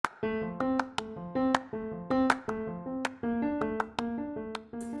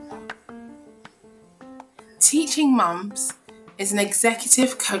Teaching Mums is an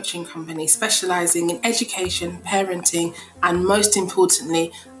executive coaching company specializing in education, parenting, and most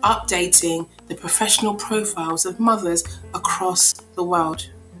importantly, updating the professional profiles of mothers across the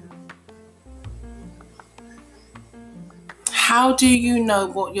world. How do you know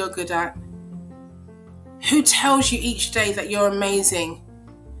what you're good at? Who tells you each day that you're amazing?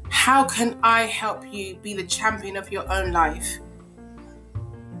 How can I help you be the champion of your own life?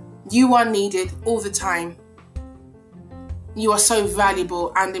 You are needed all the time. You are so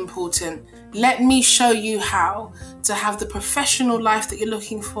valuable and important. Let me show you how to have the professional life that you're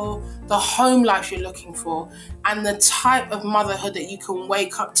looking for, the home life you're looking for, and the type of motherhood that you can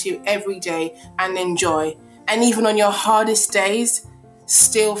wake up to every day and enjoy. And even on your hardest days,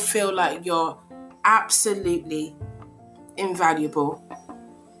 still feel like you're absolutely invaluable.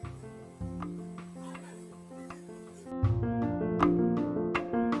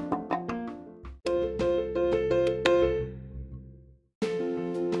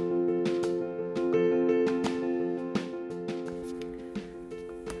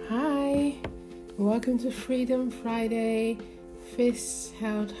 Hi, welcome to Freedom Friday. Fists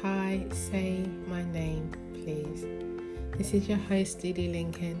held high, say my name, please. This is your host, Didi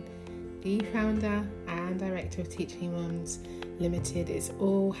Lincoln, the founder and director of Teaching Mums Limited. It's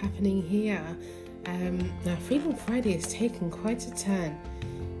all happening here. Now, Freedom Friday has taken quite a turn.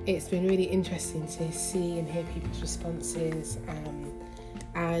 It's been really interesting to see and hear people's responses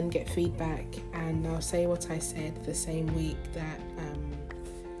and get feedback. And I'll say what I said the same week that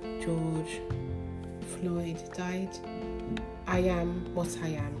George Floyd died. I am what I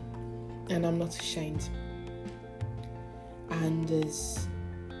am, and I'm not ashamed. And as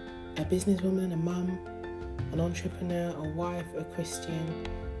a businesswoman, a mum, an entrepreneur, a wife, a Christian,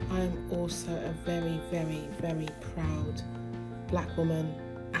 I am also a very, very, very proud Black woman,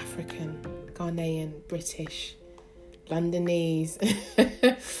 African, Ghanaian, British, Londonese.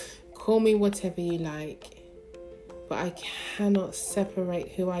 Call me whatever you like, but I cannot separate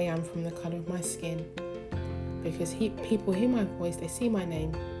who I am from the colour of my skin. Because people hear my voice, they see my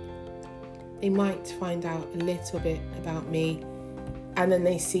name, they might find out a little bit about me, and then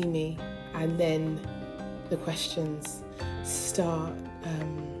they see me, and then the questions start.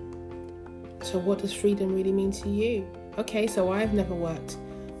 So what does freedom really mean to you? Okay, so I've never worked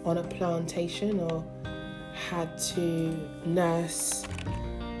on a plantation or had to nurse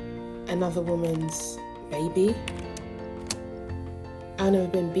another woman's baby. I've never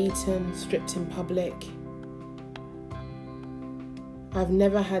been beaten, stripped in public. I've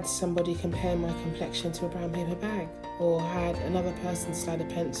never had somebody compare my complexion to a brown paper bag, or had another person slide a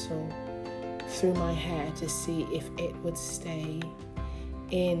pencil through my hair to see if it would stay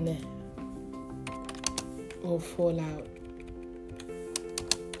in or fall out.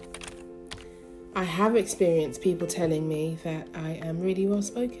 I have experienced people telling me that I am really well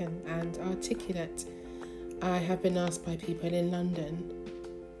spoken and articulate. I have been asked by people in London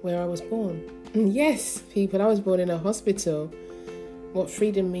where I was born. Yes, people, I was born in a hospital. What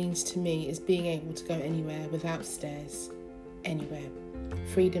freedom means to me is being able to go anywhere without stairs, anywhere.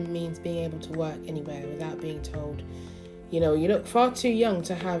 Freedom means being able to work anywhere without being told, you look far too young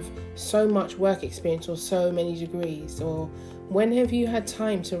to have so much work experience or so many degrees, or when have you had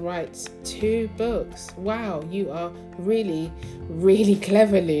time to write 2 books? Wow, you are really, really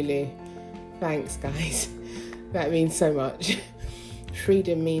clever, Lulu. Thanks, guys. That means so much.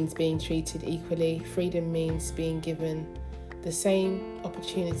 Freedom means being treated equally. Freedom means being given the same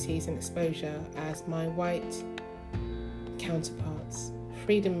opportunities and exposure as my white counterparts.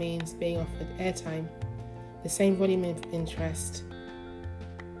 Freedom means being offered airtime, the same volume of interest,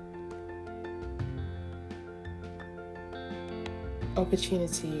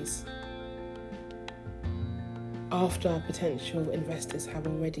 opportunities after potential investors have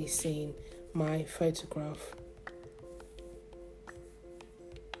already seen my photograph.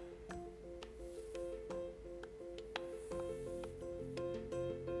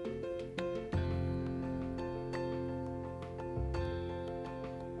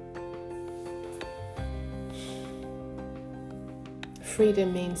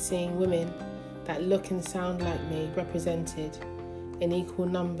 Freedom means seeing women that look and sound like me represented in equal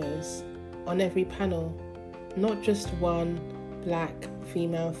numbers on every panel, not just one black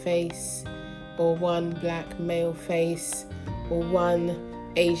female face, or one black male face, or one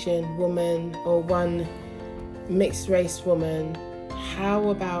Asian woman, or one mixed race woman. How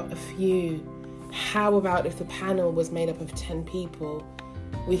about a few? How about if the panel was made up of 10 people,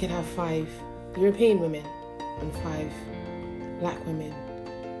 we could have 5 European women and 5 Black women.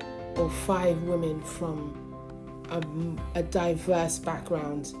 or 5 women from a diverse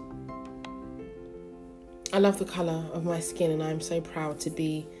background. I love the colour of my skin, and I'm so proud to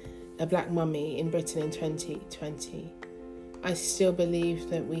be a black mummy in Britain in 2020. I still believe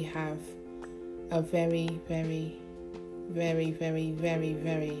that we have a very, very, very, very, very,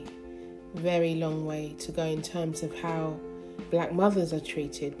 very, very long way to go in terms of how black mothers are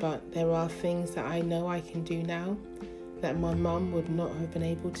treated, but there are things that I know I can do now that my mum would not have been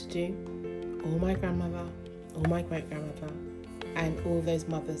able to do, or my grandmother, or my great-grandmother, and all those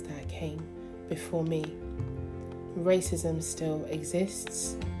mothers that came before me. Racism still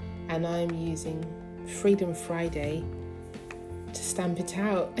exists, and I'm using Freedom Friday to stamp it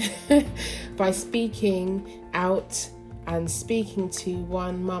out by speaking out and speaking to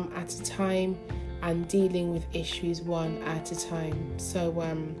one mum at a time and dealing with issues one at a time. So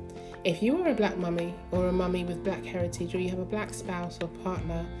if you are a black mummy or a mummy with black heritage, or you have a black spouse or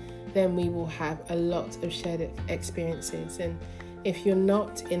partner, then we will have a lot of shared experiences. And if you're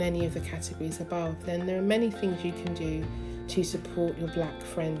not in any of the categories above, then there are many things you can do to support your black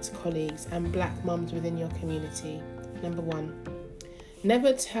friends, colleagues, and black mums within your community. Number 1,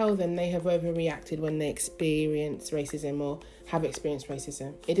 never tell them they have overreacted when they experience racism or have experienced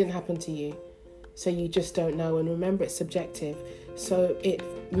racism. It didn't happen to you, so you just don't know. And remember, it's subjective, so it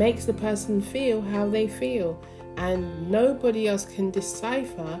makes the person feel how they feel, and nobody else can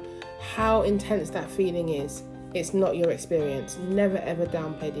decipher how intense that feeling is. It's not your experience. Never ever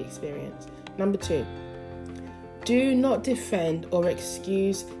downplay the experience. Number 2, do not defend or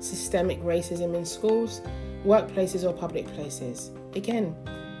excuse systemic racism in schools, workplaces, or public places. Again,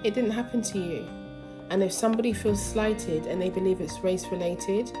 it didn't happen to you. And if somebody feels slighted and they believe it's race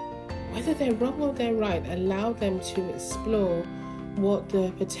related, whether they're wrong or they're right, allow them to explore what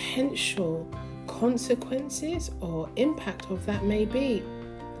the potential consequences or impact of that may be.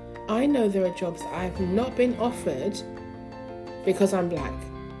 I know there are jobs that I've not been offered because I'm black,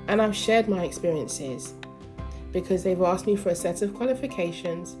 and I've shared my experiences because they've asked me for a set of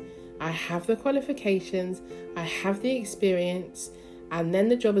qualifications. I have the qualifications, I have the experience, and then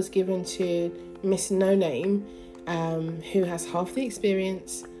the job is given to Miss No Name, who has half the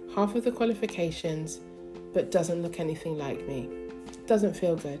experience, half of the qualifications, but doesn't look anything like me. Doesn't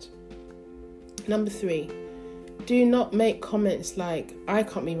feel good. Number 3, do not make comments like, I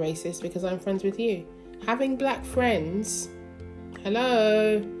can't be racist because I'm friends with you. Having black friends,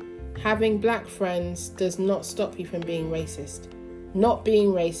 having black friends does not stop you from being racist. Not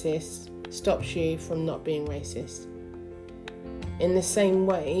being racist stops you from not being racist. In the same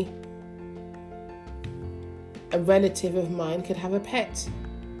way, a relative of mine could have a pet.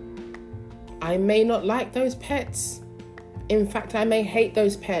 I may not like those pets. In fact, I may hate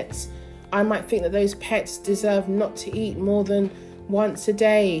those pets. I might think that those pets deserve not to eat more than once a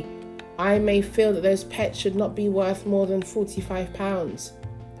day. I may feel that those pets should not be worth more than £45.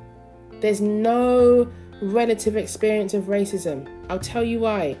 There's no relative experience of racism. I'll tell you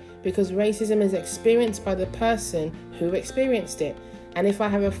why. Because racism is experienced by the person who experienced it. And if I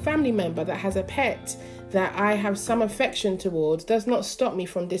have a family member that has a pet that I have some affection towards, does not stop me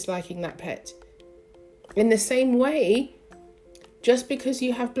from disliking that pet. In the same way, just because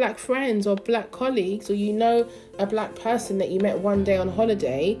you have black friends or black colleagues, or you know a black person that you met one day on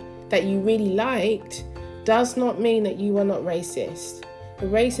holiday that you really liked, does not mean that you are not racist.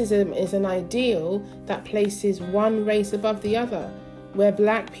 Racism is an ideal that places one race above the other, where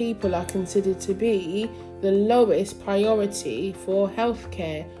black people are considered to be the lowest priority for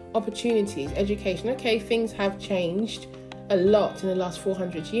healthcare, opportunities, education. Okay, things have changed a lot in the last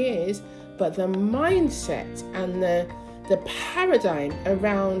 400 years, but the mindset and the paradigm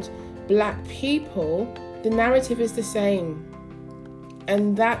around black people, the narrative is the same.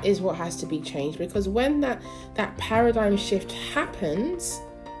 And that is what has to be changed, because when that paradigm shift happens,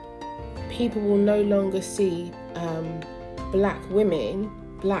 people will no longer see black women,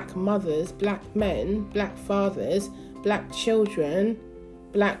 black mothers, black men, black fathers, black children,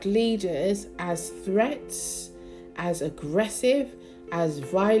 black leaders as threats, as aggressive, as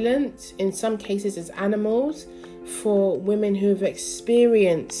violent, in some cases as animals. For women who have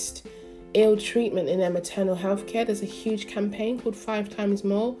experienced ill treatment in their maternal health care, there's a huge campaign called 5 Times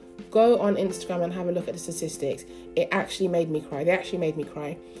More. Go on Instagram and have a look at the statistics. It actually made me cry. They actually made me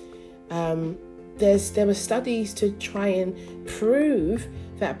cry. There were studies to try and prove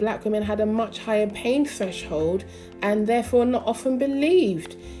that black women had a much higher pain threshold and therefore not often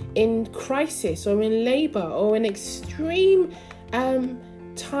believed in crisis or in labour or in extreme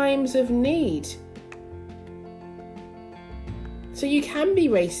times of need. So you can be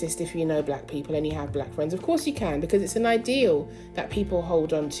racist if you know black people and you have black friends. Of course you can, because it's an ideal that people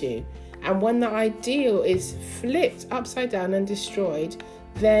hold on to. And when the ideal is flipped upside down and destroyed,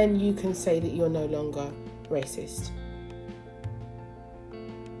 then you can say that you're no longer racist.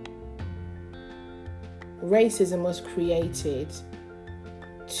 Racism was created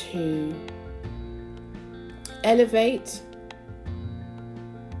to elevate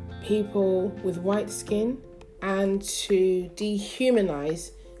people with white skin and to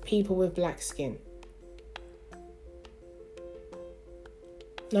dehumanize people with black skin.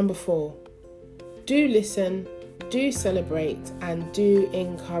 Number 4, do listen, do celebrate, and do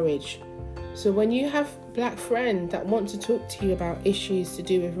encourage. So when you have black friends that want to talk to you about issues to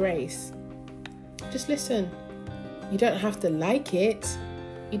do with race, just listen. You don't have to like it.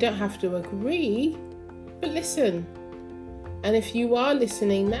 You don't have to agree, but listen. And if you are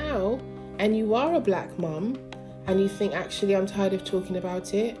listening now and you are a black mum and you think, actually, I'm tired of talking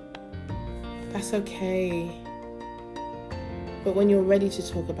about it, that's okay. But when you're ready to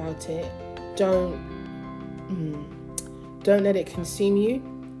talk about it, don't let it consume you.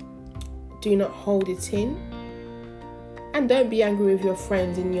 Do not hold it in. And don't be angry with your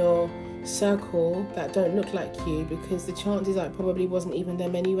friends in your circle that don't look like you, because the chances are it probably wasn't even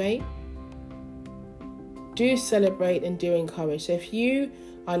them anyway. Do celebrate and do encourage. So if you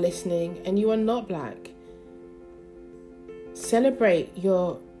are listening and you are not black, celebrate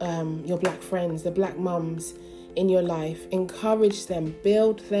your black friends, the black mums in your life. Encourage them,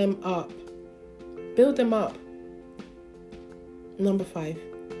 build them up. Build them up. Number 5.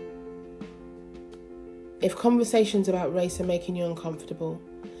 If conversations about race are making you uncomfortable,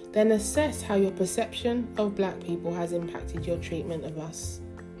 then assess how your perception of black people has impacted your treatment of us.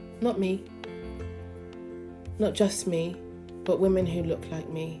 Not me. Not just me, but women who look like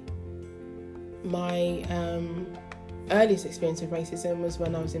me. My earliest experience of racism was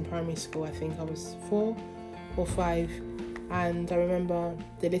when I was in primary school. I think I was 4 or 5. And I remember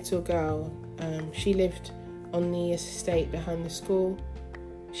the little girl, she lived on the estate behind the school.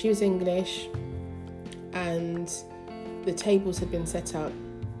 She was English, and the tables had been set up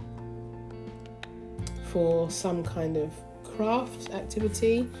for some kind of craft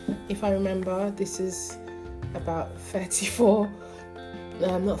activity. If I remember, this is about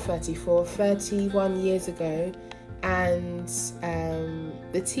 31 years ago. And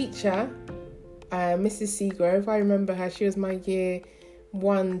the teacher, Mrs. Seagrove, I remember her, she was my year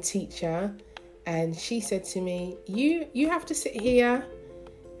 1 teacher, and she said to me, you have to sit here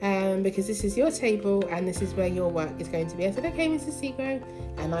because this is your table and this is where your work is going to be. I said, okay, Mrs. Seagrove,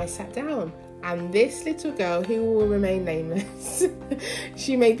 and I sat down. And this little girl, who will remain nameless,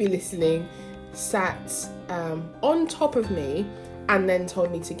 she may be listening, sat on top of me and then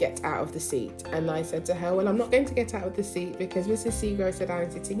told me to get out of the seat. And I said to her, well, I'm not going to get out of the seat because Mrs. Seagrove said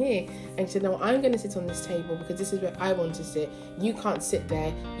I'm sitting here. And she said, no, I'm going to sit on this table because this is where I want to sit. You can't sit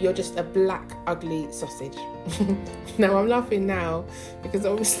there. You're just a black, ugly sausage. Now, I'm laughing now because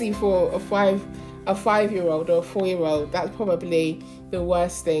obviously for a 5-year-old or a 4-year-old, that's probably the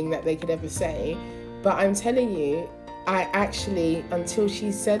worst thing that they could ever say. But I'm telling you, I actually, until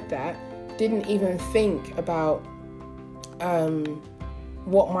she said that, didn't even think about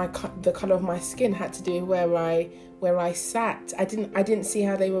what the colour of my skin had to do with where I sat. I didn't see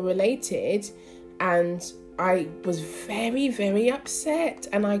how they were related, and I was very, very upset,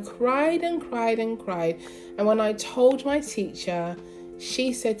 and I cried and cried and cried. And when I told my teacher,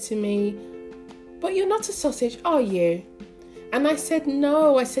 she said to me, but you're not a sausage, are you? And I said,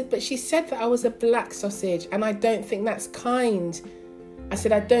 no. I said, but she said that I was a black sausage, and I don't think that's kind. I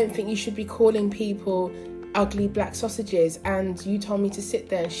said, I don't think you should be calling people ugly black sausages, and you told me to sit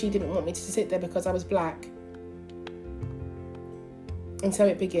there, and she didn't want me to sit there because I was black. And so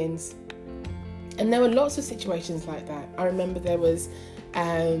it begins. And there were lots of situations like that. I remember there was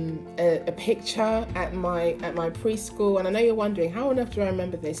a picture at my preschool, and I know you're wondering, how on earth do I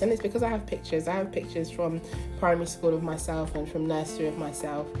remember this? And it's because I have pictures. I have pictures from primary school of myself and from nursery of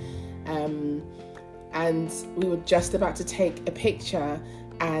myself. And we were just about to take a picture,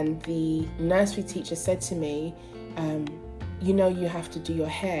 and the nursery teacher said to me, you know, you have to do your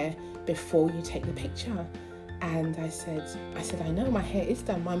hair before you take the picture. And I said, I know, my hair is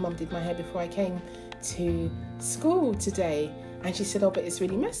done. My mum did my hair before I came to school today. And she said, oh, but it's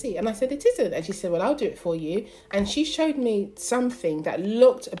really messy. And I said, it isn't. And she said, well, I'll do it for you. And she showed me something that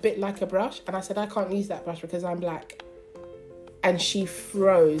looked a bit like a brush. And I said, I can't use that brush because I'm black. And she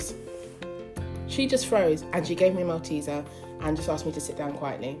froze. She just froze. And she gave me a Malteser and just asked me to sit down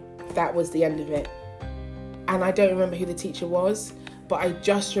quietly. That was the end of it. And I don't remember who the teacher was, but I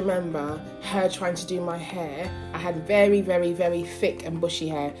just remember her trying to do my hair. I had very, very, very thick and bushy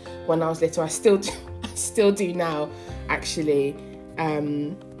hair when I was little. I still do now, actually.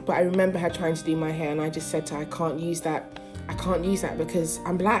 But I remember her trying to do my hair, and I just said to her, I can't use that because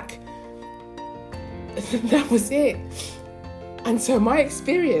I'm black. That was it. And so my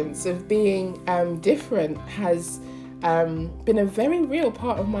experience of being different has been a very real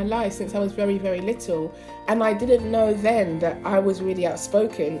part of my life since I was very, very little. And I didn't know then that I was really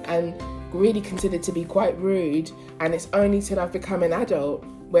outspoken and really considered to be quite rude. And it's only till I've become an adult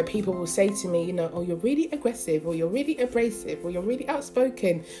where people will say to me, oh, you're really aggressive, or you're really abrasive, or you're really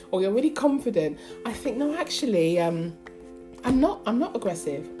outspoken, or you're really confident. I think, no, actually, I'm not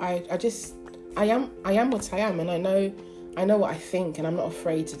aggressive. I am what I am, and I know what I think, and I'm not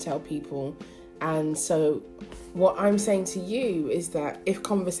afraid to tell people. And so what I'm saying to you is that if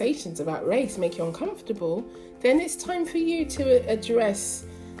conversations about race make you uncomfortable, then it's time for you to address,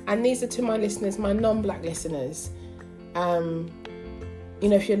 and these are to my listeners, my non-black listeners.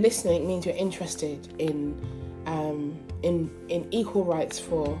 If you're listening, it means you're interested in equal rights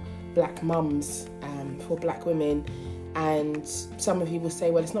for black mums, for black women. And some of you will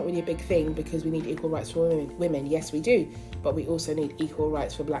say, well, it's not really a big thing because we need equal rights for women. Yes, we do. But we also need equal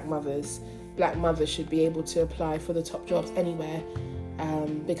rights for black mothers. Black mothers should be able to apply for the top jobs anywhere,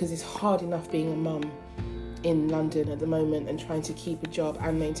 because it's hard enough being a mum in London at the moment and trying to keep a job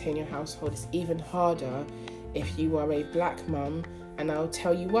and maintain your household. It's even harder if you are a black mum. And I'll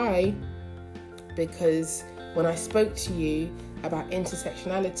tell you why. Because when I spoke to you about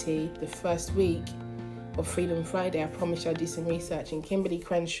intersectionality the first week of Freedom Friday, I promised you I'd do some research, and Kimberly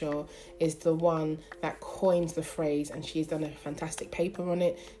Crenshaw is the one that coins the phrase, and she's done a fantastic paper on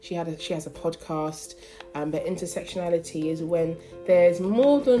it. She has a podcast, but intersectionality is when there's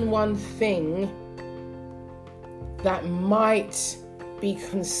more than one thing that might be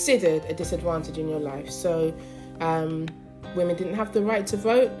considered a disadvantage in your life. So women didn't have the right to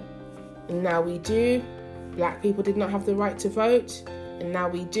vote, and now we do. Black people did not have the right to vote, and now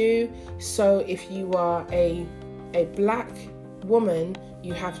we do. So if you are a black woman,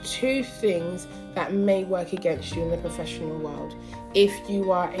 you have two things that may work against you in the professional world. If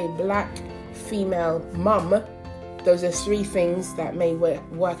you are a black female mum, those are three things that may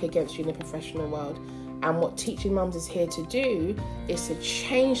work against you in the professional world. And what Teaching Mums is here to do is to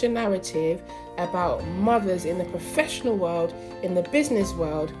change the narrative about mothers in the professional world, in the business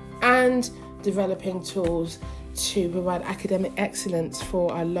world, and developing tools to provide academic excellence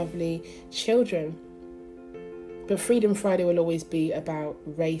for our lovely children. But Freedom Friday will always be about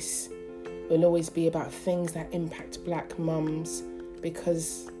race. It will always be about things that impact black mums,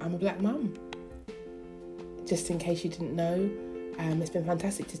 because I'm a black mum. Just in case you didn't know, it's been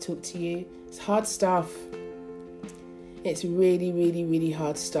fantastic to talk to you. It's hard stuff. It's really, really, really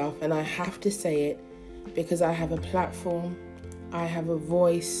hard stuff. And I have to say it because I have a platform. I have a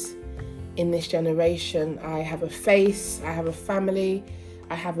voice in this generation. I have a face. I have a family.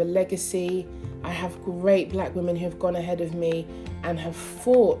 I have a legacy. I have great black women who have gone ahead of me and have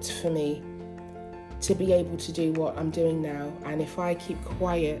fought for me to be able to do what I'm doing now. And if I keep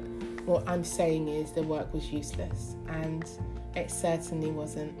quiet, what I'm saying is the work was useless. And it certainly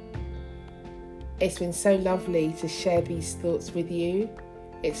wasn't. It's been so lovely to share these thoughts with you.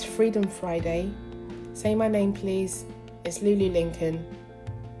 It's Freedom Friday. Say my name, please. It's Lulu Lincoln.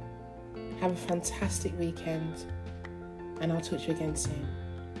 Have a fantastic weekend, and I'll talk to you again soon.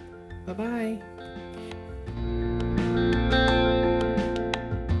 Bye-bye.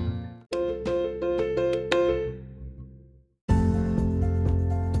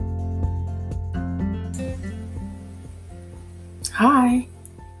 Hi.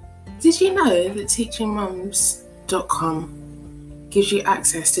 Did you know that teachingmums.com gives you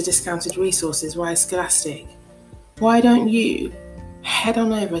access to discounted resources via Scholastic? Why don't you head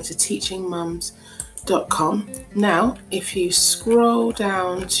on over to teachingmums.com? Now, if you scroll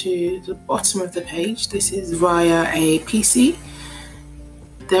down to the bottom of the page, this is via a PC.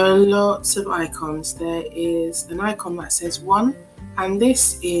 There are lots of icons. There is an icon that says One, and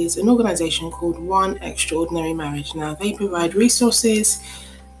this is an organisation called One Extraordinary Marriage. Now, they provide resources,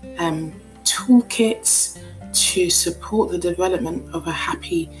 toolkits to support the development of a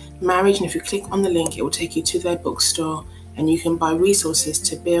happy marriage. And if you click on the link, it will take you to their bookstore, and you can buy resources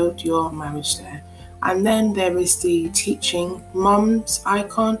to build your marriage there. And then there is the Teaching Mums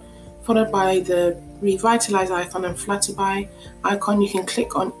icon, followed by the Revitalize icon and Flutterby icon. You can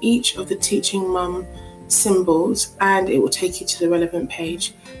click on each of the Teaching Mum symbols and it will take you to the relevant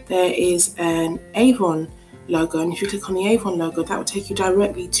page. There is an Avon logo, and if you click on the Avon logo, that will take you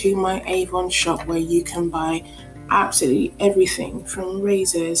directly to my Avon shop where you can buy absolutely everything from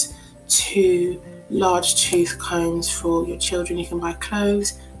razors to large tooth combs for your children. You can buy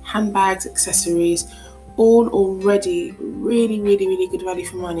clothes, handbags, accessories, all already really good value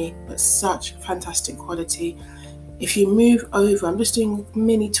for money, but such fantastic quality. If you move over, I'm just doing a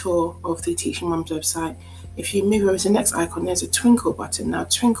mini tour of the Teaching Mums website. If you move over to the next icon, there's a Twinkle button. Now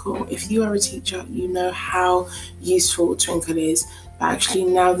Twinkle, if you are a teacher, you know how useful Twinkle is. But actually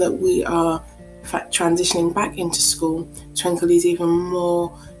now that we are transitioning back into school, Twinkle is even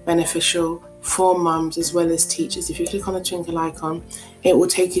more beneficial for mums as well as teachers. If you click on the Twinkle icon, it will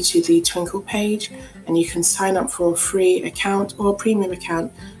take you to the Twinkle page, and you can sign up for a free account or a premium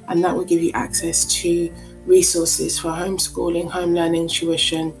account, and that will give you access to resources for homeschooling, home learning,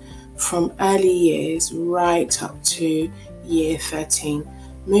 tuition from early years right up to year 13.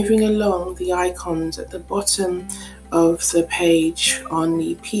 Moving along, the icons at the bottom of the page on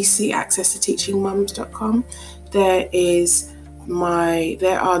the PC access to teachingmums.com, there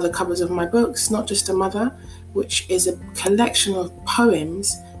are the covers of my books, Not Just a Mother, which is a collection of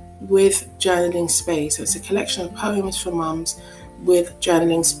poems with journaling space. So it's a collection of poems for mums with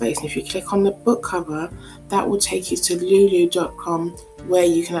journaling space. And if you click on the book cover, that will take you to lulu.com, where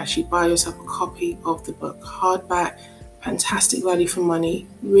you can actually buy yourself a copy of the book, hardback, fantastic value for money,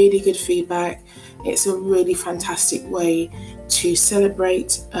 really good feedback. It's a really fantastic way to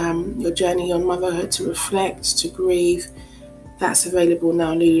celebrate your journey on motherhood, to reflect, to grieve. That's available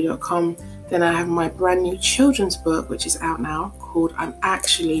now, lulu.com. Then I have my brand new children's book, which is out now, called I'm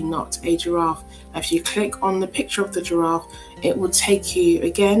Actually Not a Giraffe. If you click on the picture of the giraffe, it will take you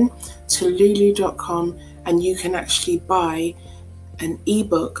again to lulu.com, and you can actually buy an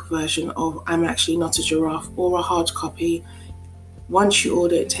ebook version of I'm Actually Not a Giraffe or a hard copy. Once you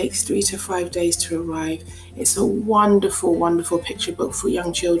order, it takes 3 to 5 days to arrive. It's a wonderful picture book for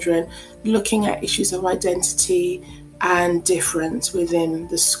young children, looking at issues of identity and difference within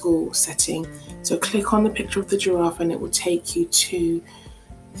the school setting. So click on the picture of the giraffe and it will take you to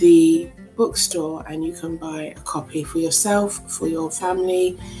the bookstore, and you can buy a copy for yourself, for your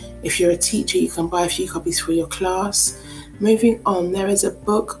family. If you're a teacher, you can buy a few copies for your class. Moving on, there is a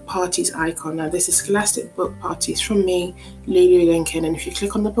book parties icon. Now this is Scholastic Book Parties from me, Lulu Lincoln, and if you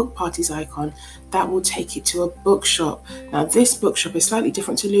click on the book parties icon, that will take you to a bookshop. Now this bookshop is slightly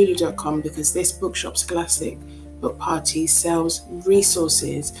different to lulu.com because this bookshop, Scholastic Book Parties, sells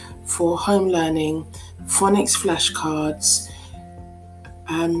resources for home learning, phonics flashcards,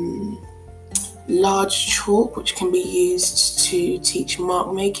 large chalk which can be used to teach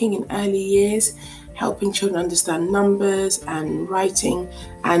mark making in early years, helping children understand numbers and writing.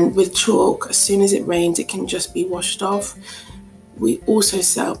 And with chalk, as soon as it rains, it can just be washed off. We also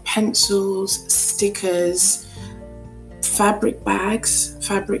sell pencils, stickers, fabric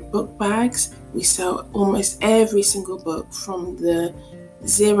book bags. We sell almost every single book from the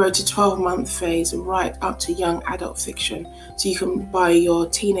 0 to 12 month phase right up to young adult fiction. So you can buy your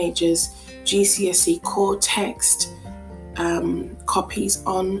teenagers GCSE core text copies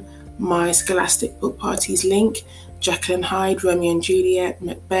on my Scholastic Book Parties link. Jekyll and Hyde, Romeo and Juliet,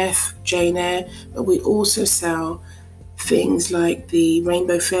 Macbeth, Jane Eyre. But we also sell things like the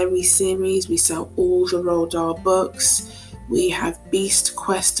Rainbow Fairy series. We sell all the Roald Dahl books. We have Beast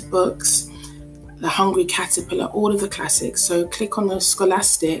Quest books, The Hungry Caterpillar, all of the classics. So click on the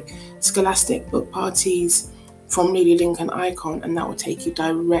Scholastic Book Parties from Lulu Lincoln icon, and that will take you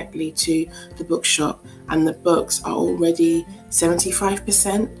directly to the bookshop. And the books are already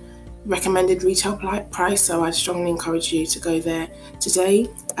 75% recommended retail price, so I strongly encourage you to go there today.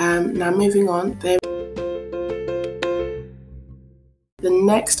 Now moving on, the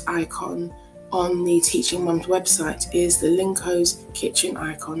next icon on the Teaching Mums website is the Linko's Kitchen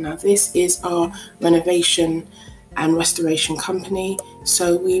icon. Now this is our renovation and restoration company,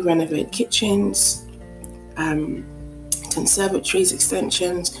 so we renovate kitchens, conservatories,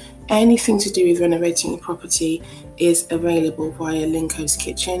 extensions, anything to do with renovating your property is available via Linko's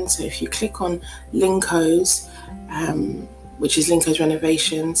Kitchen. So if you click on Linko's, which is Linko's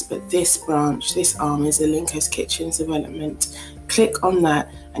Renovations, but this branch, this arm is the Linko's Kitchens development. Click on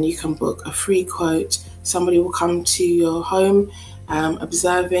that and you can book a free quote. Somebody will come to your home,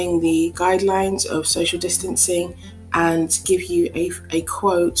 observing the guidelines of social distancing, and give you a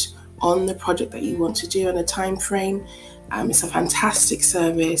quote on the project that you want to do and a time frame. It's a fantastic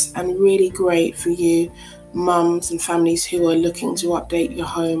service and really great for you mums and families who are looking to update your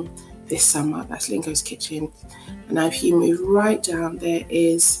home this summer. That's Linko's Kitchen. And now if you move right down, there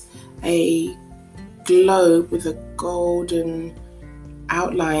is a globe with a golden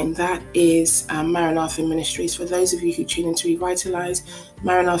outline. That is Maranatha Ministries. For those of you who tune in to Revitalize,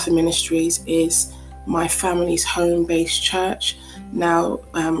 Maranatha Ministries is my family's home-based church. Now,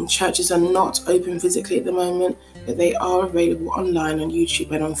 churches are not open physically at the moment, but they are available online on YouTube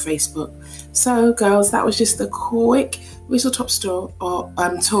and on Facebook. So, girls, that was just a quick whistle-top tour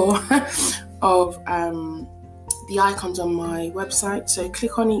of the icons on my website. So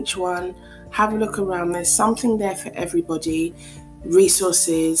click on each one, have a look around. There's something there for everybody.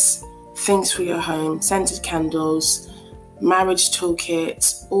 Resources, things for your home, scented candles, marriage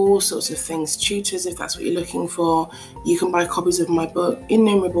toolkits, all sorts of things, tutors if that's what you're looking for. You can buy copies of my book,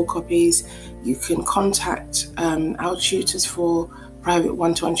 innumerable copies. You can contact our tutors for private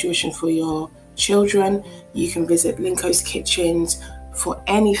one-to-one tuition for your children. You can visit Linko's Kitchens for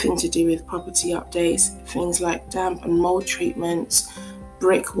anything to do with property updates, things like damp and mold treatments,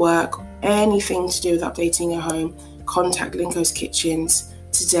 brickwork, anything to do with updating your home. Contact Linko's Kitchens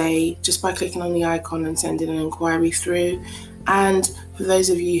today just by clicking on the icon and sending an inquiry through. And for those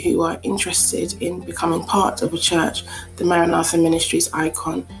of you who are interested in becoming part of a church, the Maranatha Ministries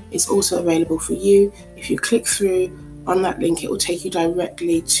icon is also available for you. If you click through on that link, it will take you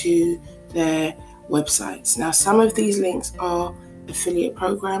directly to their websites. Now, some of these links are affiliate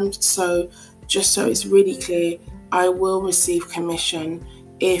programs, so just so it's really clear, I will receive commission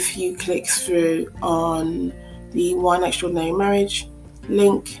if you click through on the One Extraordinary Marriage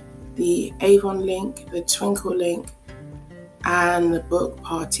link, the Avon link, the Twinkle link, and the Book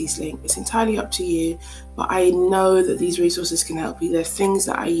Parties link. It's entirely up to you, but I know that these resources can help you. They're things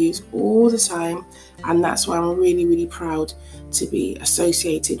that I use all the time, and that's why I'm really, really proud to be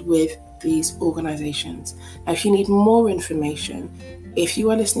associated with these organizations. Now, if you need more information, if you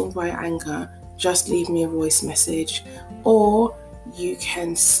are listening via Anchor, just leave me a voice message, or you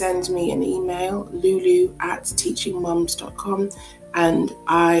can send me an email, lulu@teachingmums.com, and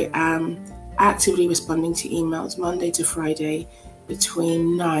I am actively responding to emails Monday to Friday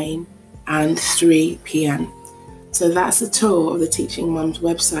between 9 and 3 p.m. So that's a tour of the Teaching Mums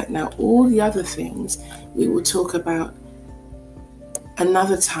website. Now, all the other things we will talk about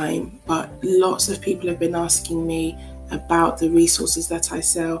another time, but lots of people have been asking me about the resources that I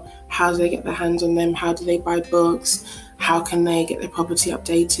sell. How do they get their hands on them? How do they buy books? How can they get their property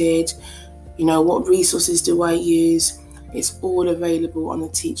updated? What resources do I use? It's all available on the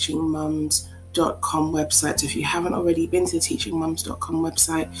teachingmums.com website. So if you haven't already been to the teachingmums.com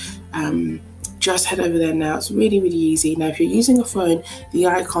website, just head over there now. It's really, really easy. Now, if you're using a phone, the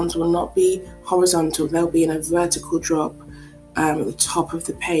icons will not be horizontal. They'll be in a vertical drop at the top of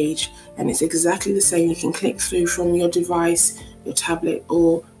the page, and it's exactly the same. You can click through from your device, your tablet,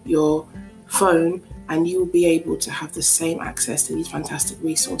 or your phone, and you will be able to have the same access to these fantastic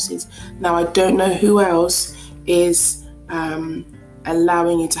resources. Now, I don't know who else is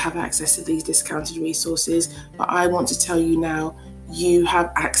allowing you to have access to these discounted resources, but I want to tell you now, you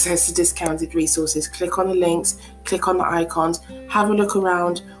have access to discounted resources. Click on the links, click on the icons, have a look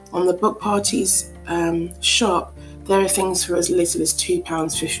around. On the Book Parties shop, there are things for as little as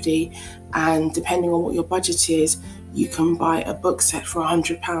 £2.50, and depending on what your budget is, you can buy a book set for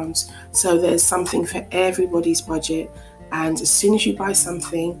 £100. So there's something for everybody's budget. And as soon as you buy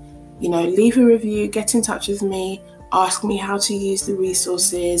something, leave a review, get in touch with me, ask me how to use the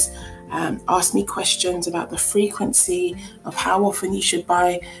resources, ask me questions about the frequency of how often you should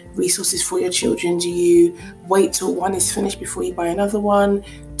buy resources for your children. Do you wait till one is finished before you buy another one?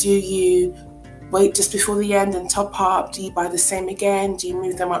 Do you wait just before the end and top up? Do you buy the same again? Do you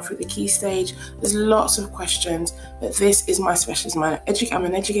move them up through the key stage? There's lots of questions, but this is my specialism. I'm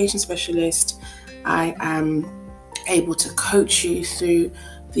an education specialist. I am able to coach you through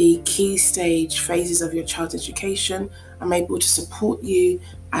the key stage phases of your child's education. I'm able to support you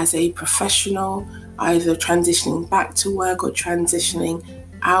as a professional, either transitioning back to work or transitioning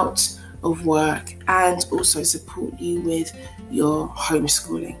out of work, and also support you with your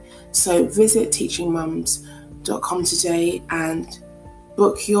homeschooling. So visit teachingmums.com today and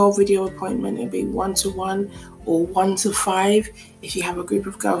book your video appointment. It'll be 1-to-1 or 1-to-5 if you have a group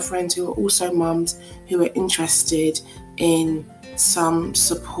of girlfriends who are also mums who are interested in some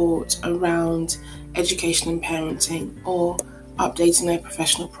support around education and parenting, or updating their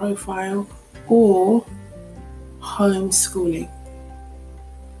professional profile, or homeschooling.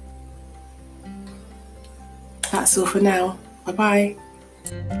 That's all for now. Bye-bye.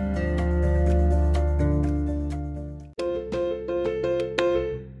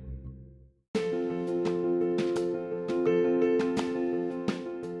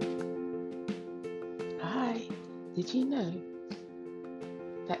 Hi, did you know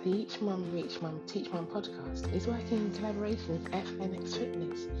that the Each Mum Reach Mum Teach Mum podcast is working in collaboration with FNX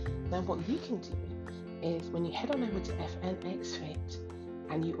Fitness? Now, what you can do is, when you head on over to FNX Fit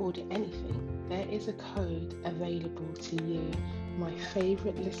and you order anything, there is a code available to you, my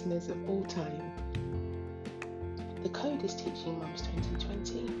favourite listeners of all time. The code is Teaching Mums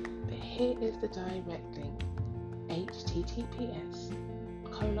 2020, but here is the direct link: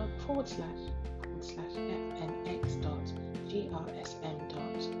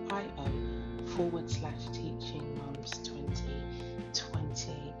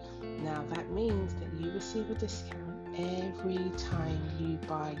 Now that means that you receive a discount every time you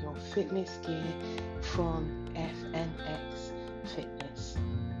buy your fitness gear from FNX Fitness.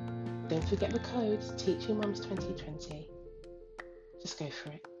 Don't forget the code Teaching Mums 2020. Just go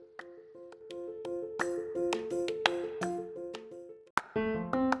for it.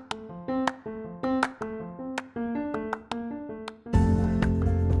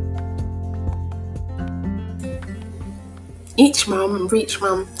 Each Mum, Reach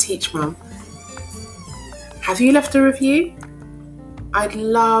Mum, Teach Mum. Have you left a review? I'd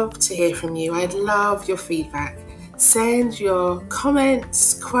love to hear from you. I'd love your feedback. Send your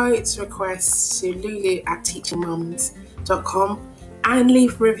comments, quotes, requests to lulu@teachingmums.com and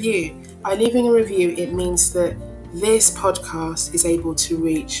leave a review. By leaving a review, it means that this podcast is able to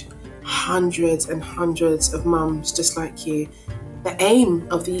reach hundreds and hundreds of mums just like you. The aim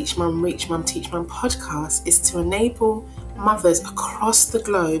of the Each Mum, Reach Mum, Teach Mum podcast is to enable mothers across the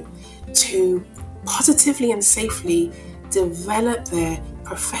globe to positively and safely develop their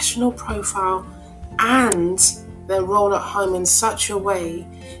professional profile and their role at home in such a way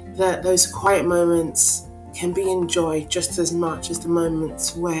that those quiet moments can be enjoyed just as much as the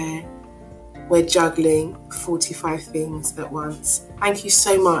moments where we're juggling 45 things at once. Thank you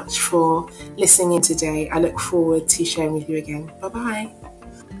so much for listening in today. I look forward to sharing with you again. Bye-bye.